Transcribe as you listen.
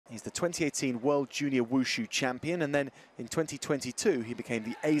He's the 2018 World Junior Wushu champion, and then in 2022 he became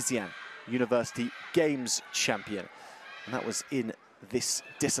the ASEAN University Games champion. And that was in this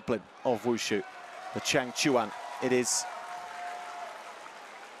discipline of wushu, the Changquan. It is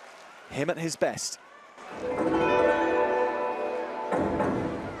him at his best.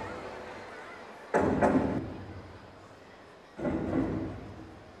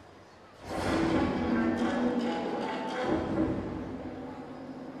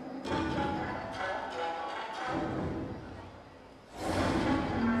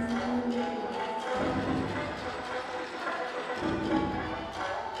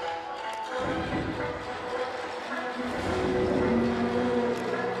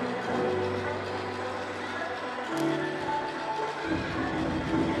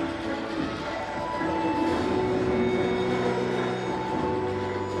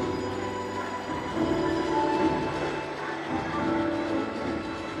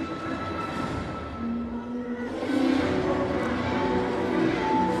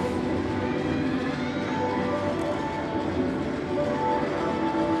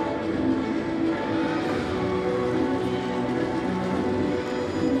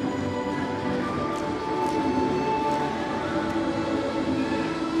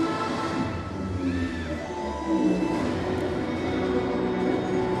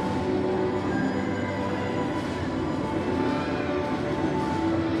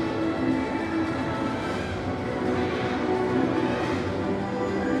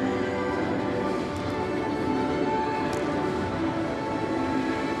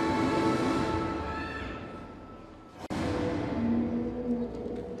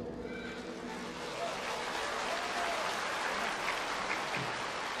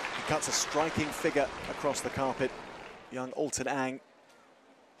 Cuts a striking figure across the carpet, young Alton Ang.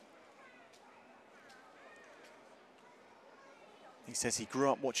 He says he grew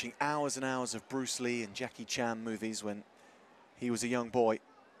up watching hours and hours of Bruce Lee and Jackie Chan movies when he was a young boy.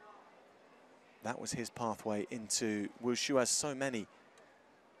 That was his pathway into wushu, as so many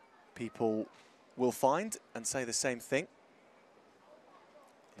people will find and say the same thing.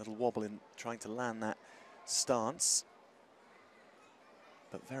 A little wobble in trying to land that stance,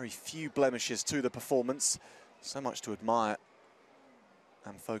 but very few blemishes to the performance. So much to admire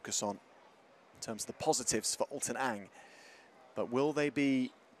and focus on in terms of the positives for Alton Ang. But will they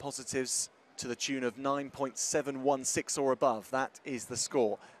be positives to the tune of 9.716 or above? That is the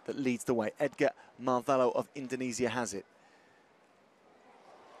score that leads the way. Edgar Marvelo of Indonesia has it.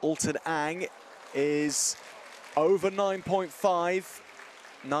 Alton Ang is over 9.5,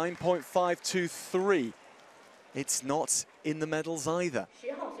 9.523. It's not in the medals either.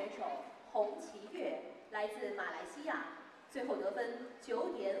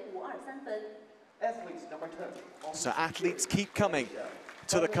 So athletes keep coming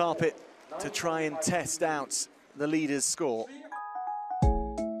to the carpet to try and test out the leader's score.